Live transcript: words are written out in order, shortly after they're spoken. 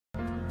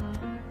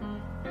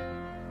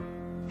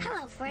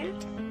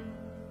different.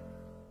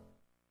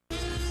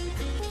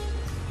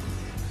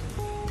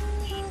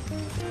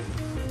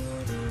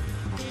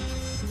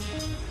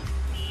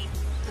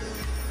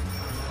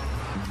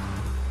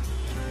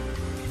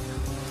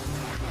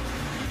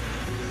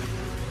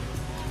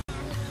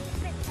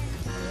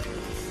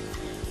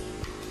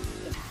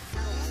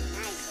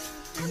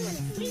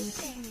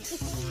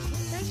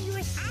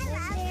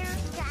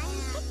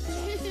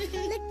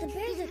 Look, the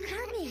bears are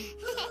coming.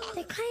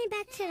 They're coming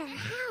back to the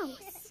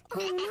house.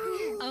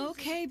 Oh, no.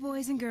 Okay,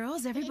 boys and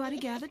girls, everybody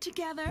gather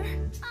together.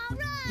 All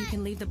right. You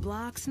can leave the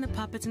blocks and the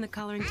puppets and the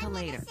coloring till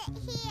later.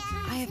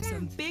 I have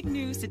some big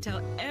news to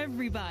tell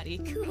everybody.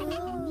 Cool.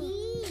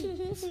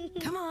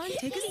 Come on,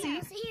 take a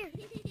seat.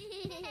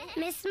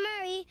 Miss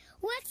Murray,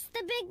 what's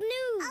the big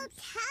news? Oh,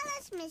 tell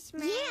us, Miss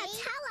Murray. Yeah,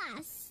 tell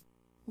us.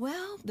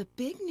 Well, the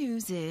big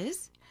news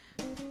is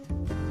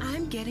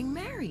I'm getting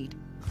married.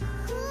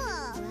 Cool.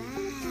 Wow.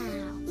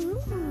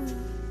 Ooh.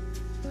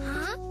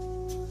 Huh?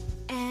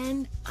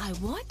 And I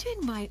want to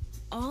invite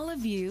all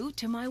of you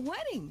to my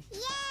wedding.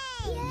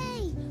 Yay!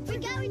 Yay. We're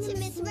going to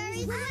Miss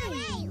Murray's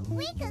wedding.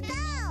 We could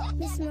go.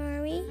 Miss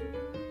Murray,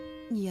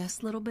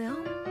 Yes, little Bill?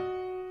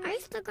 are you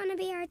still going to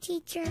be our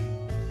teacher?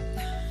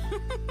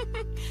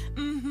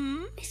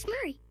 Mm-hmm. Miss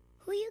Murray,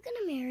 who are you going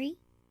to marry?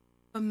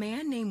 A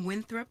man named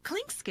Winthrop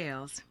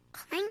Clinkscales.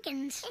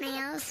 Clinkin'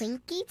 snails.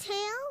 Clinky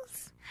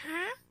tails?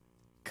 Huh?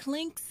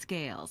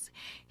 Clinkscales.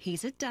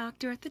 He's a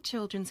doctor at the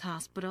Children's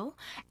Hospital,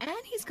 and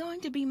he's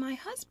going to be my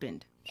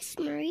husband. Miss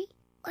Murray,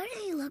 what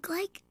does he look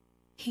like?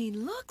 He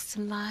looks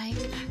like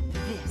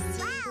this.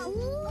 Wow.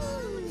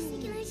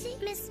 Ooh. Can I see?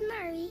 Miss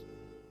Murray,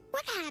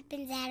 what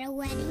happens at a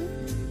wedding?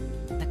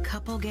 The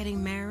couple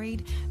getting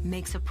married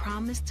makes a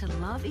promise to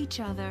love each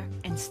other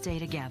and stay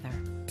together.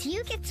 Do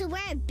you get to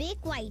wear a big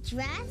white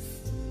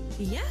dress?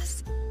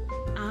 Yes,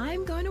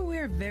 I'm going to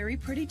wear a very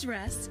pretty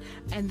dress,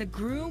 and the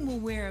groom will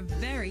wear a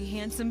very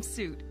handsome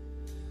suit.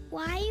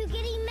 Why are you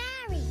getting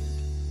married?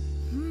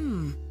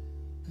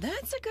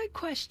 That's a good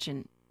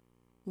question.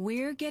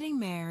 We're getting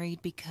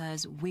married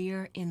because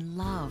we're in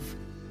love.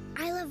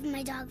 I love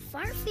my dog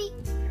Farfy.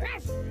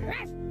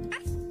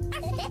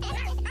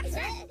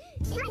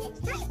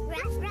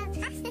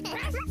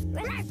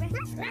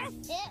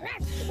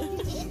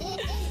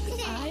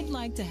 I'd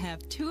like to have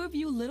two of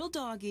you little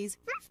doggies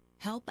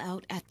help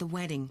out at the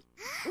wedding.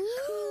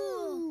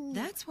 Ooh.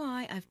 That's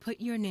why I've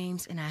put your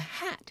names in a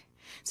hat,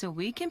 so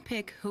we can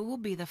pick who will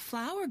be the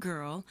flower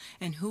girl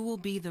and who will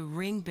be the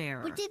ring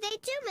bearer. What did they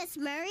do, Miss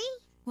Murray?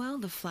 Well,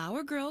 the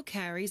flower girl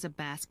carries a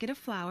basket of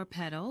flower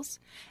petals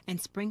and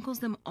sprinkles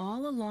them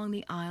all along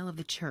the aisle of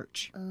the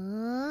church.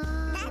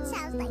 That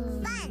sounds like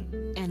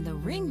fun. And the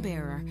ring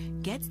bearer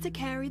gets to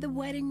carry the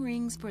wedding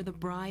rings for the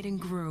bride and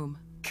groom.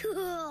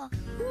 Cool.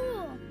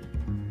 Cool.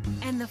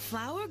 And the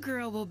flower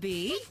girl will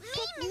be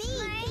Me, Miss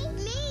Murray.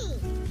 Me.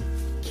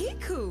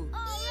 Kiku.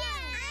 I'm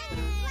the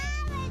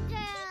flower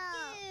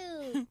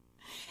girl.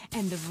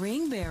 And the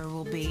ring bearer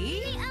will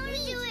be I want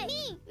to do it.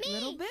 Me.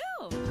 Little Bill.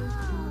 All right,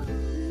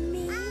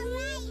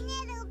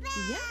 little Bill.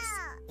 Yes.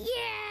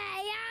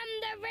 Yay, I'm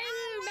the ring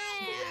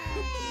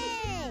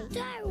bear. Do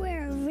I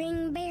wear a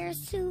ring bear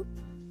suit?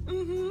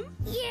 Mm-hmm.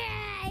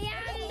 Yay,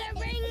 I'm the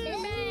ring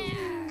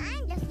bear.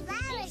 I'm the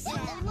flower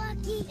girl.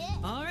 Lucky.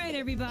 All right,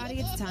 everybody,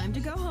 it's time to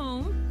go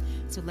home.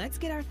 So let's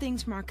get our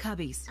things from our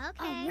cubbies. Okay.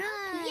 All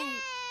right.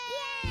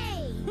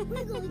 Yay!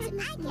 We're going to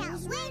Miss I can't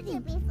Murray's wait to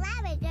wedding. be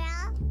flower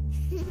girl.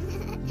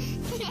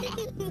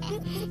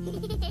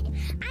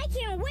 I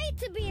can't wait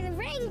to be the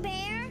ring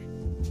bear.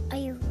 Are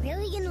you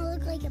really gonna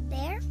look like a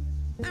bear?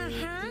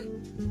 Uh-huh.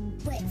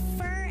 With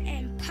fur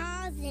and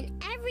paws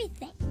and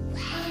everything.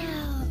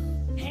 Wow.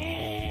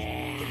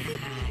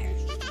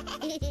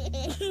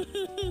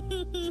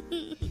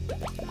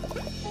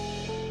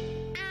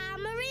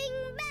 I'm a ring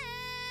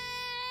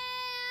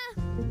bear.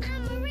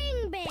 I'm a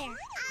ring bear.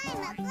 I'm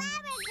a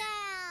flower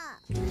girl.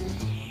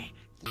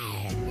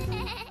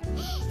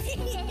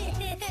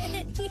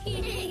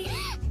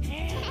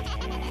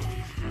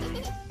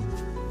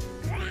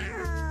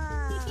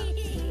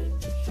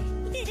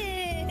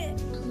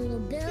 Little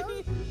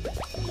Bill?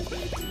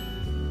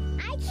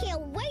 I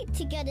can't wait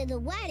to go to the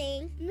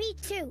wedding. Me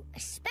too,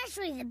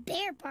 especially the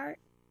bear part.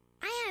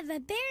 I have a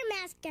bear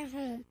mask at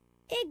home.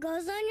 It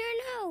goes on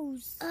your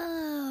nose.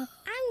 Oh.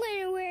 I'm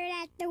going to wear it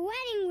at the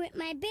wedding with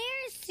my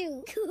bear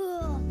suit.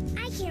 Cool.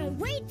 I can't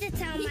wait to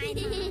tell my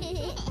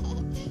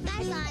mom.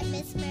 Bye-bye,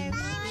 Miss Murray.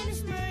 Bye,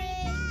 Miss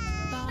Murray.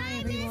 Bye,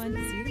 everyone.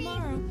 See you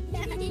tomorrow.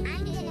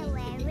 I'm gonna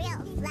wear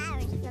real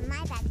flowers from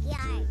my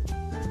backyard.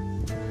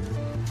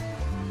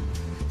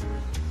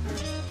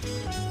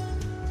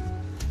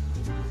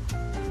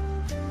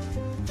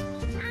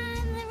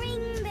 I'm the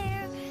ring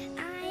bear.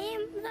 I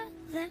am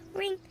the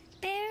ring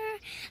bear.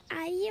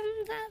 I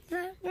am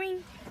the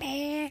ring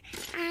bear.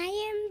 I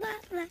am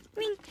the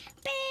ring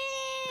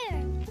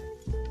bear.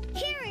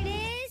 Here it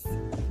is.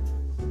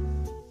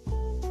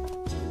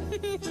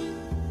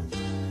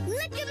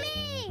 Look at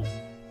me.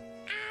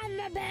 I'm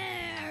a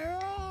bear.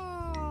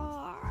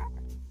 Roar.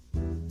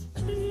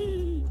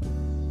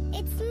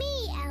 It's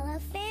me,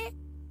 elephant.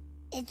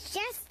 It's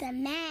just a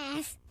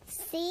mask.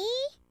 See?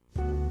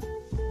 I'm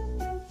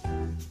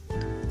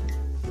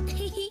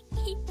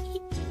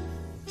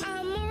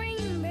the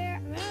ring bear.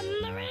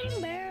 I'm the ring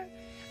bear.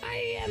 I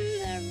am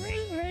the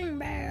ring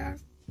bear.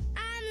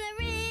 I'm the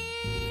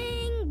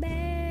ring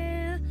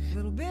bear.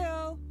 Little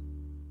Bill,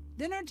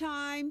 dinner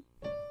time.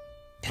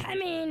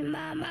 Come in,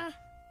 Mama.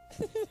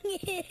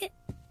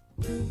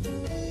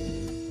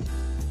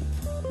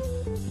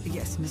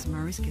 Yes, Miss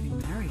Murray's getting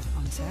married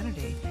on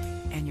Saturday,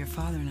 and your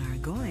father and I are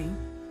going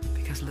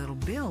because little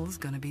Bill's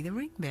going to be the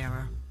ring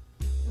bearer.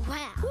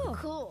 Wow,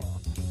 cool.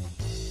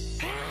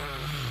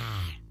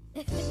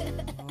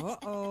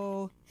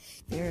 Uh-oh,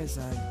 there's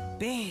a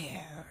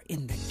bear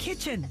in the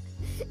kitchen.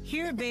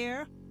 Here,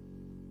 bear,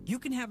 you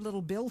can have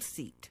little Bill's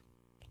seat.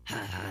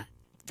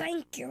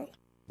 Thank you.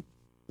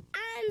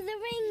 I'm the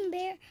ring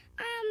bear.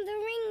 I'm the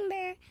ring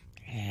bear.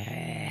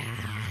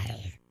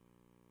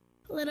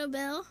 Little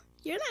Bill,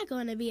 you're not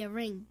going to be a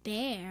ring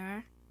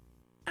bear.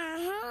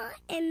 Uh-huh,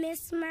 and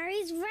Miss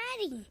Murray's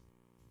ready.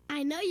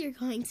 I know you're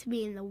going to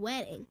be in the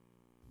wedding,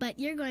 but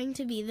you're going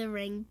to be the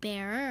ring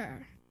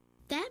bearer.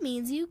 That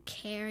means you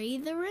carry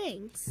the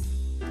rings.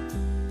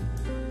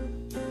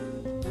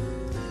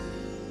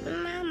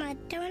 Mama,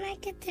 don't I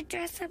get to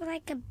dress up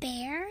like a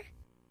bear?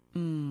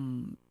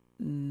 No,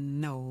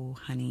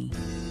 honey.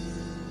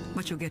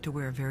 But you'll get to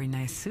wear a very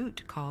nice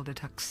suit called a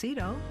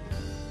tuxedo.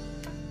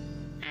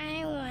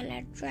 I want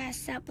to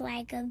dress up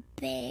like a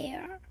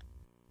bear.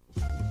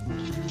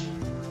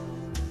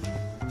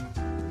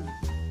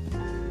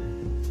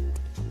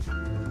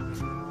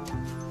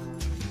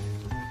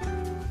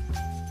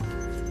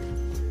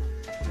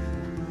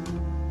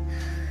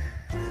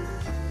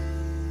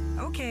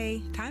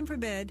 Okay, time for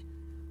bed.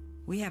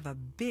 We have a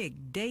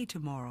big day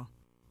tomorrow.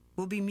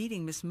 We'll be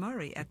meeting Miss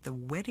Murray at the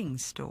wedding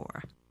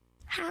store.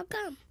 How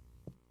come?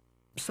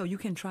 So you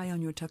can try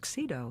on your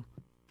tuxedo,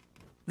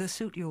 the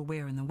suit you'll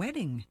wear in the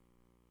wedding.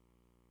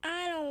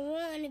 I don't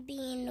want to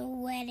be in the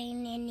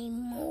wedding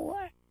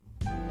anymore.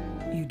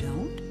 You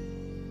don't?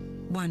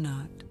 Why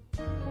not?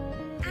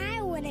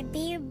 I want to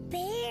be a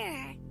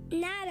bear,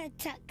 not a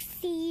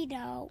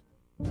tuxedo.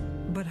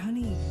 But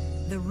honey,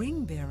 the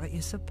ring bearer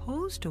is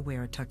supposed to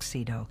wear a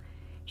tuxedo.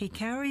 He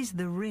carries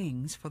the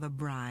rings for the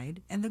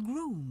bride and the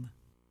groom.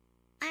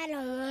 I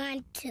don't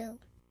want to.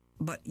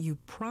 But you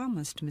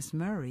promised Miss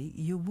Murray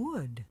you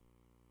would.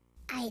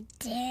 I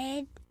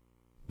did?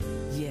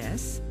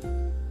 Yes.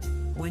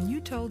 When you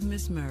told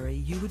Miss Murray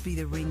you would be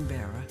the ring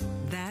bearer,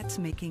 that's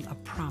making a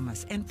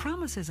promise, and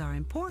promises are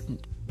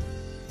important.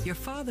 Your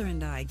father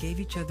and I gave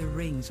each other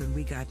rings when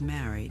we got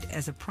married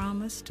as a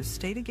promise to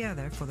stay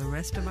together for the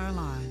rest of our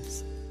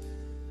lives.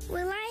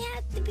 Will I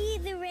have to be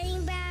the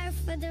ring bearer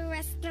for the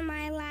rest of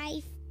my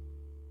life?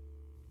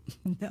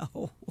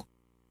 No,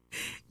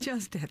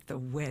 just at the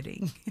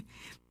wedding,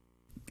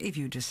 if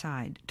you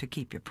decide to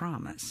keep your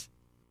promise.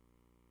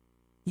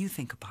 You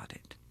think about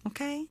it,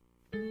 okay?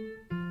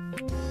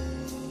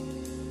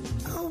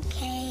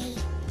 Okay.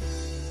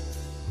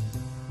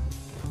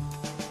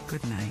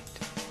 Good night.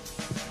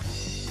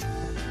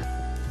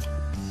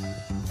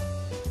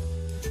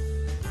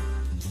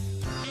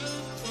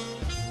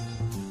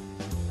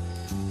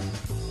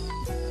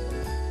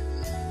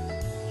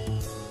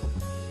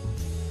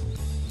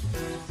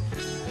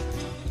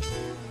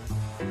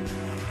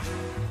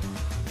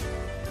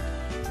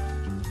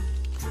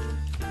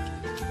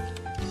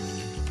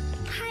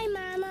 Hi,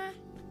 Mama.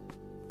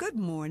 Good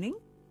morning.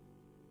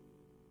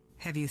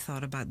 Have you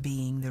thought about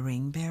being the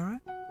ring bearer?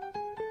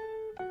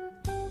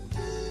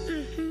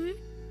 Mm-hmm.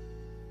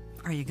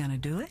 Are you going to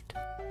do it?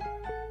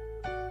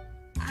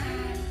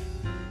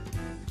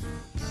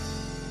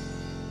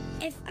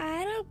 If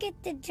I don't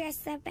get to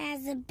dress up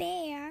as a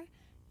bear,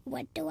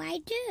 what do I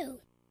do?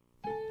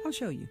 I'll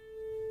show you.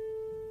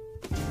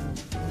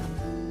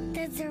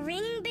 Does the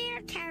ring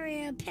bear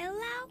carry a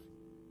pillow?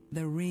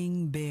 The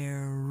ring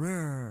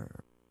bearer.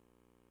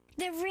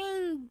 The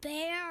ring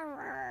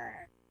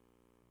bearer.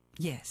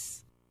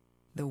 Yes.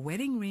 The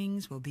wedding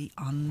rings will be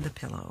on the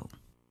pillow.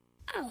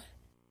 Oh,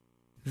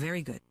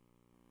 Very good.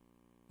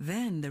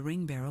 Then the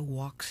ring bearer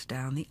walks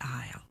down the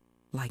aisle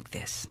like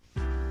this.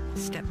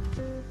 Step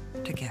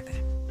together.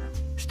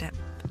 Step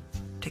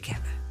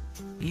together.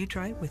 You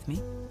try it with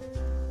me.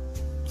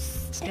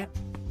 Step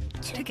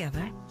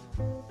together.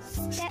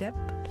 Step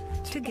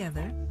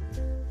together.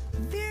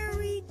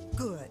 Very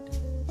good.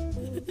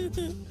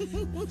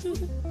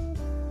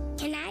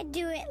 can I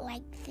do it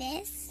like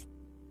this?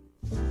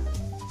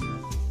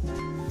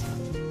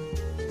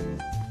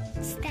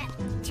 Step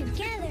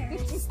together.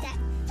 Step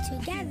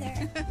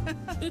together.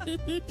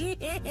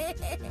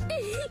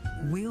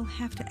 We'll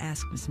have to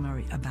ask Miss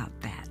Murray about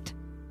that.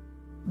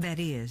 That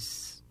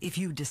is, if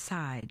you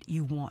decide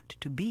you want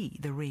to be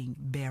the ring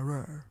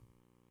bearer.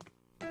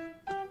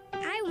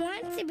 I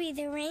want to be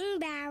the ring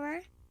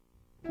bearer.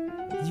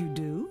 You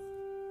do?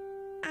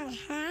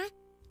 Uh-huh.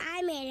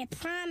 I made a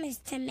promise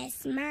to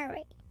Miss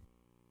Murray.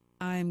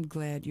 I'm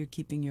glad you're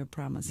keeping your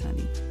promise,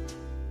 honey.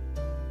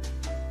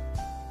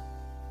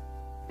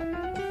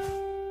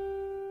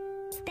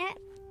 Step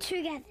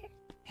together.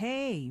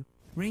 Hey,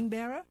 ring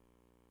bearer,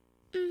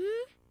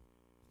 Mm-hmm.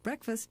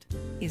 breakfast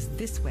is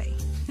this way.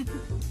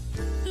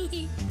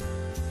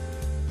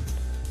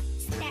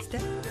 Step.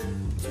 Step,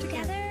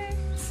 Together.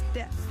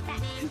 step,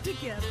 Step. together,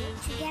 Together.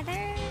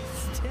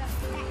 step,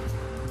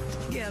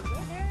 Step. together,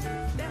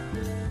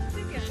 step,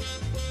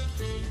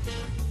 together.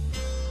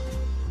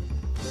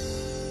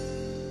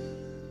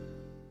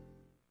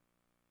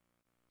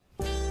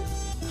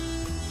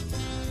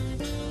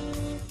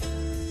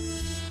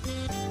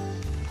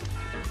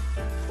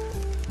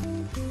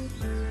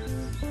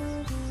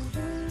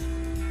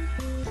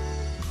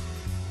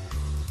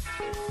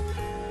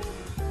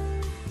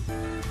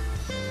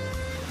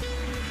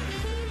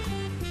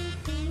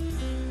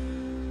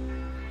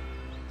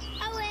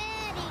 A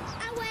wedding,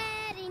 a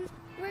wedding.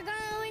 We're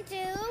going to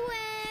a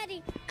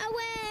wedding, a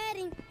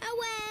wedding, a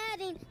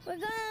wedding. We're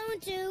going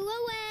to a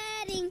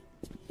wedding.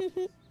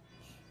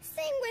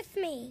 Sing with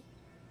me.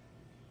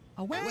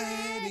 A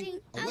wedding,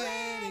 a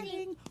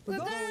wedding. We're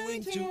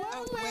going to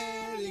a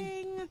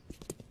wedding.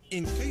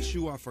 In case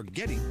you are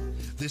forgetting,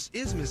 this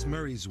is Miss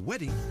Murray's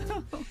wedding,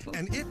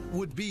 and it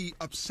would be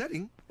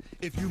upsetting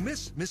if you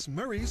miss Miss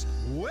Murray's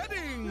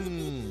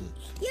wedding.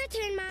 Your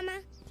turn, Mama.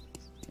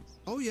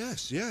 Oh,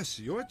 yes, yes,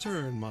 your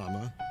turn,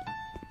 Mama.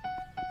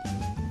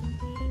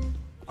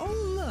 Oh,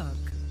 look.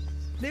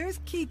 There's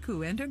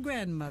Kiku and her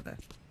grandmother.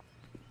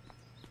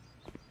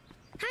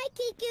 Hi,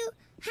 Kiku.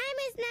 Hi,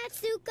 Miss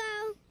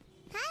Natsuko.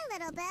 Hi,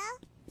 little Bill.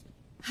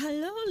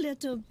 Hello,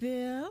 little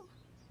Bill.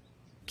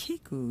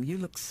 Kiku, you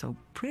look so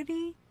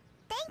pretty.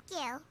 Thank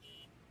you.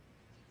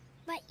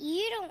 But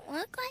you don't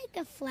look like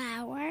a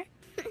flower.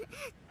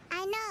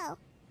 I know,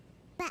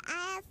 but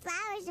I have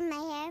flowers in my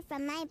hair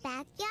from my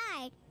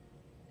backyard.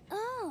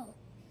 Oh.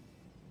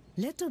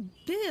 Little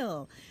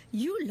Bill,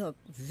 you look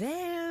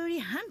very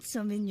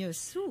handsome in your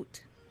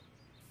suit.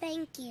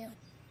 Thank you.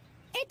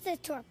 It's a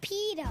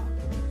torpedo.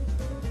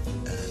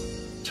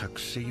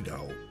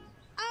 Tuxedo.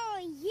 Oh,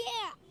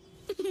 yeah.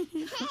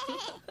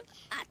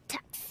 A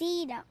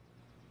tuxedo.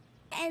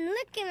 And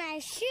look at my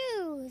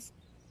shoes.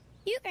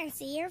 You can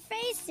see your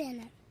face in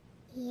them.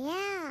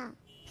 Yeah.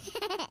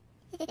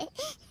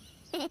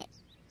 Little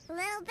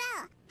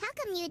Bill, how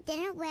come you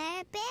didn't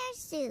wear a bear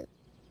suit?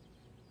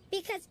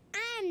 Because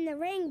I'm the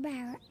ring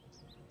bearer.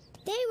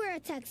 They wear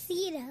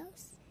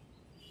tuxedos.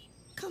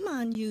 Come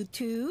on, you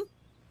two.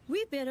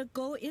 We better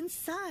go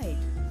inside.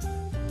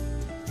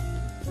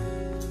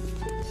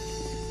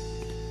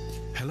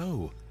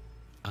 Hello,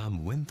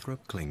 I'm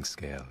Winthrop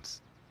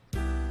Klingscales.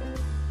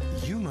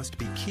 You must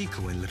be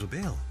Kiku and Little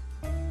Bill.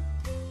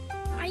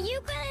 Are you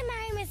going to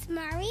marry Miss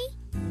Murray?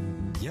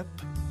 Yep,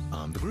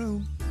 I'm the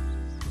groom.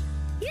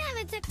 You have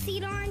a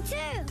tuxedo on,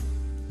 too.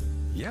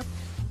 Yep,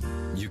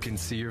 you can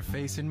see your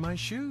face in my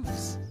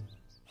shoes.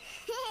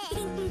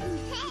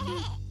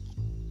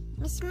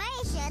 Miss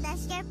Murray showed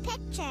us your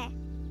picture.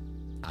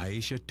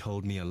 Aisha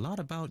told me a lot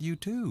about you,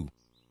 too.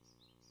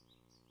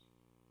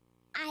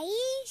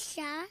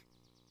 Aisha?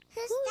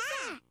 Who's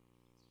that?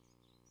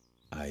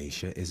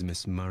 Aisha is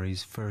Miss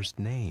Murray's first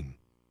name.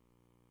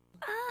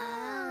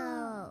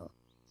 Oh.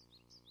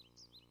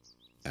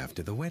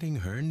 After the wedding,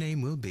 her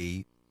name will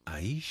be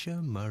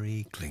Aisha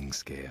Murray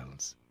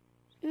Klingscales.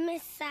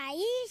 Miss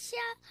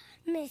Aisha,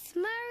 Miss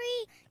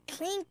Murray,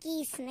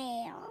 Clinky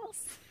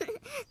Snails.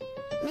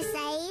 Miss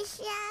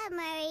Aisha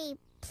Murray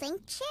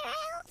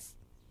Plinkcherels?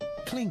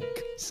 Clink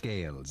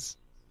Scales.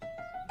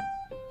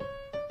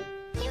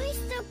 Can we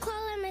still call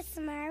her Miss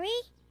Murray?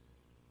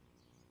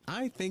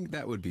 I think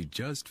that would be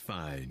just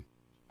fine.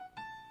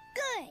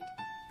 Good.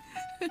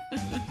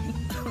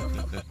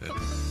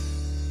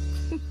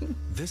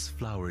 This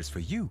flower is for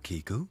you,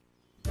 Kiku.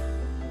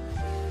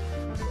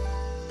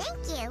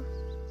 Thank you.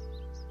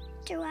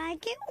 Do I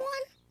get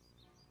one?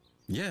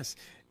 Yes.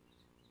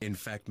 In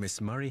fact,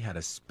 Miss Murray had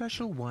a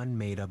special one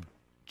made up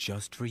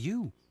just for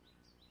you.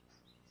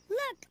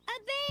 Look, a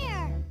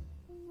bear.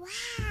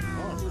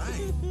 Wow. All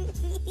right.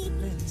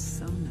 That is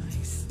so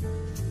nice.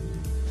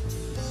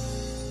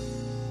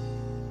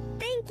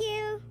 Thank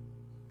you.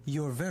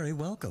 You're very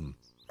welcome.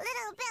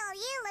 Little Bill,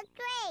 you look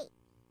great.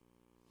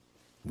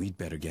 We'd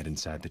better get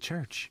inside the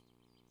church.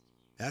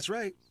 That's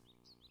right.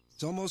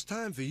 It's almost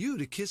time for you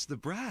to kiss the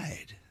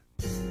bride.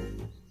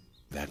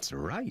 That's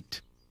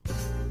right.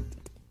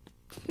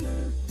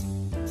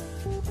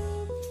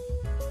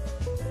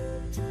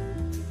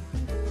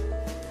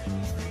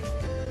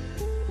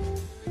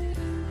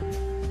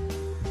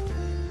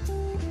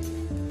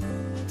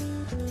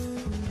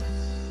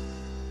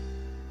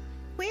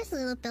 Where's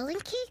Little Bill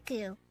and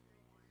Kiku?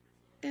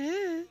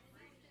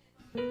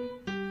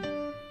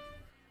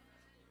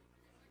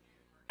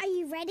 Are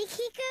you ready,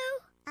 Kiku?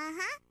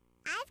 Uh-huh.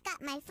 I've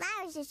got my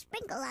flowers to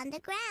sprinkle on the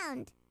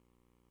ground.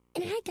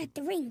 And I got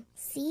the ring,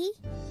 see?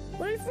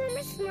 One for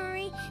Miss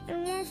Murray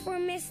and one for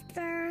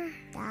Mr.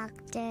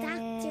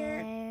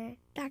 Dr.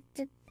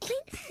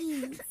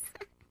 Clinky.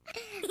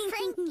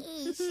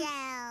 Clinky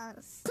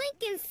shells.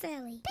 Clink and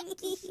Silly.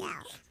 Pinky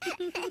shells.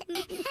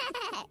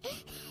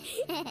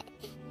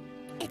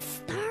 It's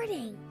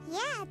starting.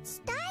 Yeah,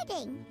 it's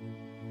starting.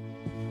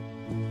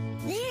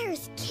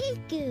 There's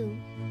Kiku.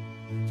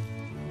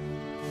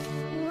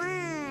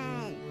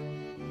 1,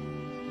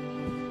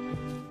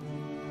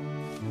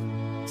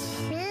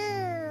 2,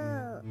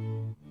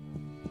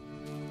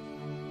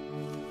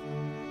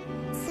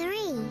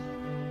 3.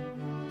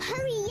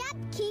 Hurry up,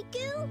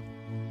 Kiku.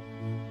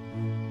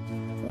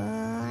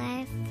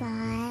 4,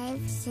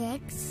 5,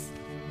 6,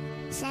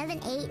 7,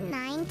 8,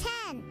 9,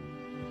 10.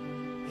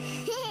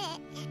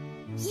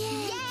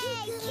 Yay,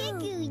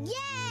 Kiku!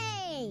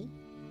 Yay!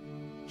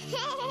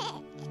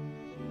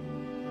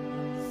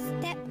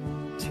 Step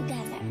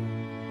together.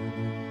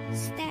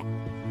 Step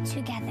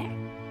together.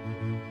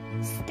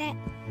 Step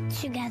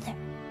together.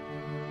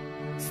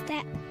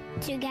 Step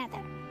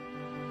together.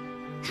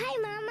 Hi,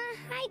 Mama.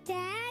 Hi,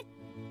 Dad.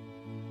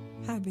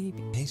 Hi,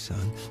 baby. Hey,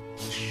 son.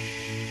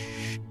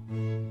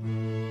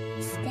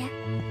 Step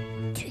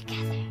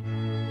together.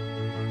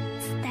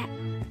 Step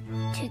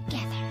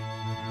together.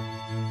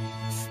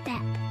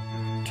 Step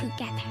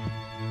together.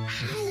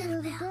 Hi,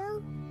 little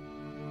Bill.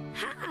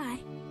 Hi.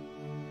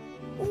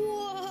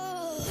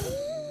 Whoa!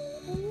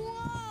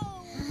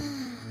 Whoa!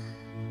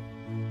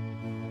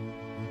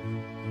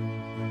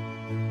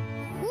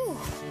 Ooh.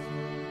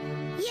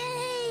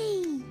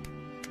 Yay!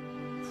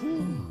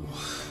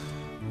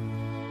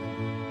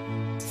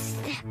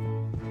 Step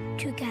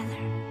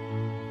together.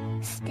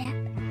 Step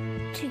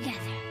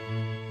together.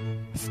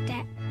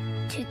 Step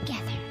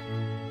together.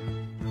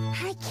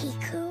 Hi,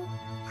 Kiku.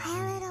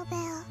 Hi, little Bill.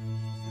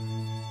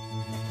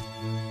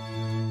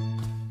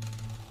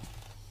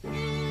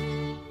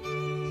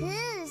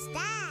 Who's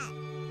that?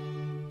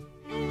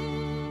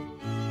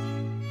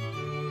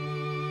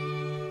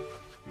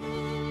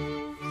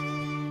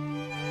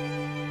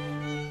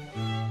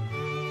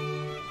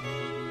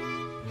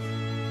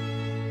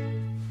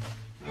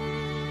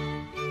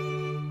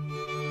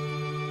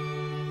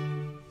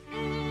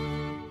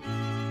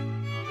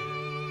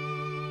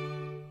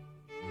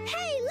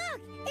 Hey,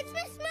 look! It's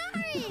Miss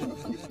Murray!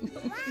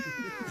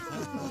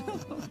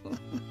 Wow!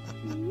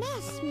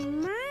 Miss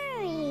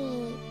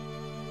Murray.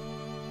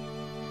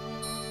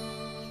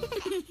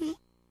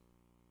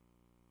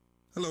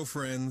 Hello,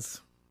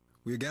 friends.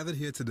 We are gathered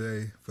here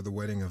today for the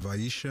wedding of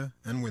Aisha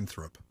and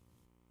Winthrop.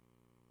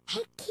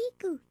 Hey,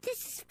 Kiku, this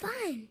is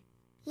fun.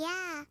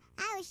 Yeah,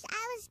 I wish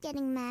I was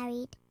getting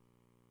married.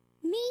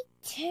 Me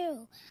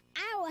too.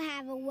 I will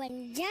have a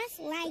wedding just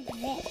like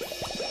this.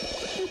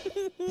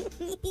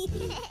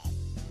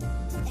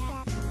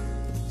 Step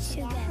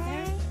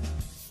together.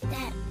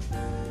 Step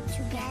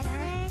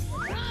together.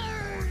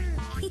 Roar!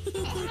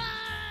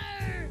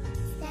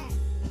 Step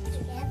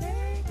together.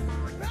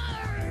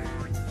 Roar!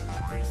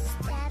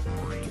 Step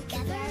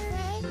together.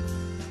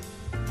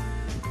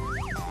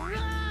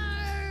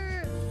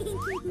 Roar!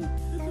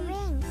 The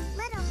rings.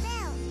 Little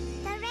Bill,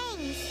 the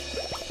rings.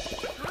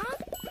 Huh?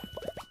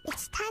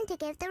 It's time to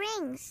give the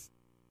rings.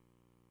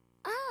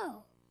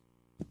 Oh.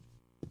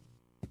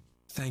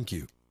 Thank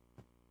you.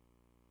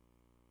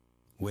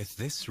 With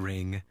this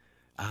ring,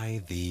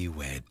 I thee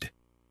wed.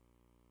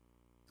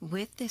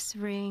 With this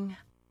ring,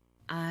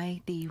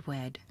 I thee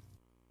wed.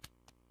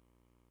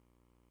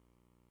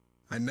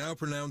 I now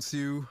pronounce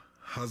you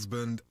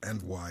husband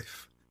and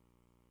wife.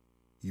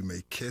 You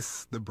may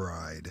kiss the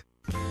bride.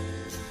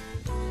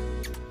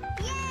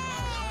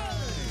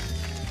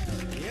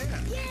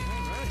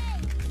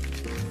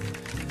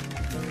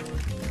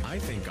 I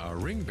think our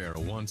ring bearer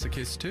wants a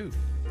kiss too.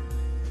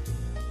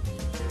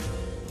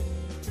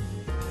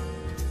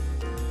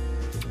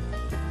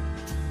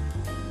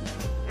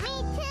 Me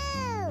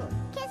too.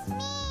 Kiss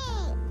me.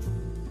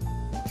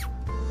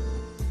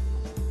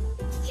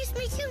 Kiss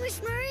me too,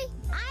 Miss Murray.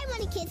 I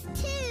want to kiss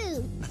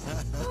too.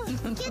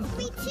 Kiss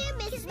me too,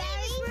 Miss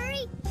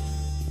Murray.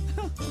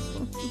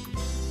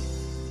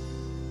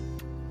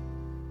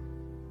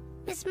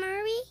 Miss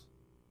Murray,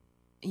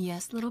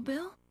 Yes, little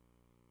Bill?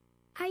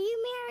 are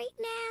you married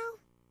now?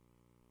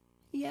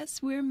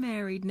 Yes, we're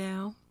married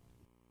now.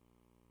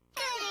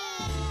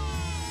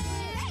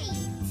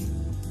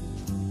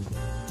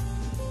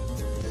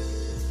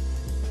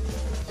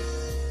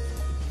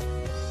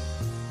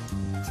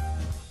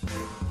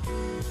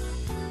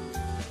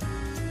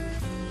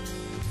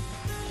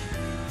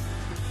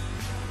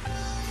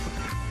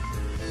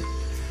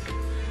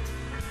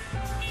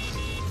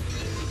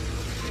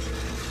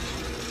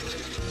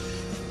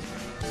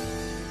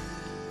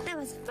 That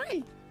was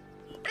fun.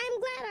 I'm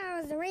glad I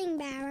was the ring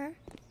bearer.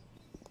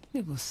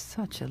 It was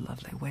such a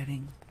lovely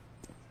wedding.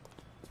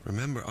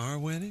 Remember our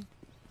wedding?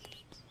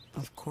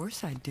 Of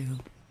course I do.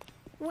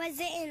 Was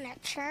it in a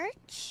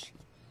church?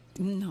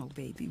 No,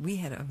 baby. We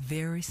had a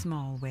very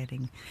small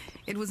wedding.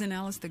 It was in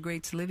Alice the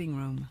Great's living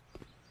room.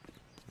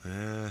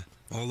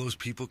 All those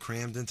people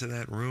crammed into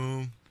that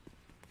room.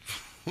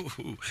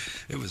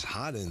 It was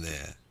hot in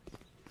there.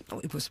 Oh,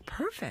 it was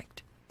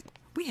perfect.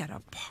 We had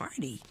a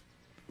party.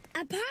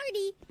 A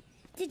party?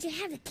 Did you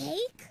have a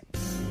cake?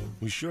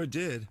 We sure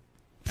did.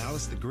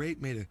 Alice the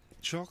Great made a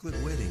chocolate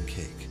wedding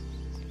cake.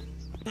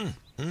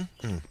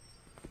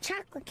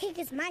 Chocolate cake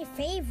is my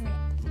favorite.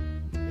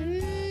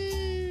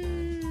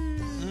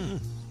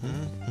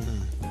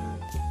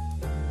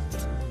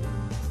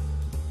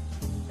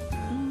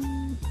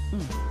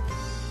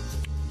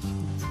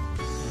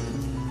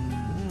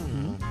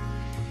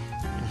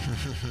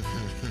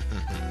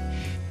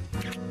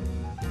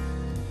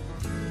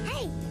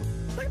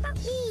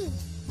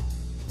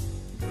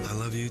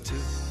 love you too.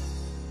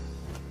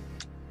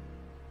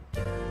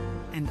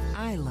 And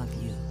I love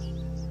you.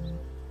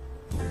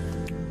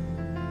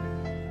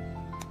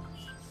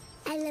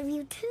 I love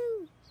you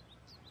too.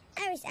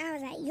 I wish I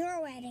was at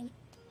your wedding.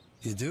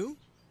 You do?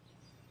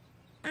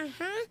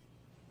 Uh-huh.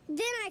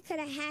 Then I could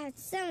have had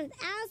some of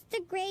Alice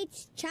the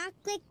Great's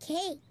chocolate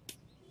cake.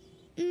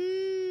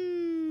 Mmm.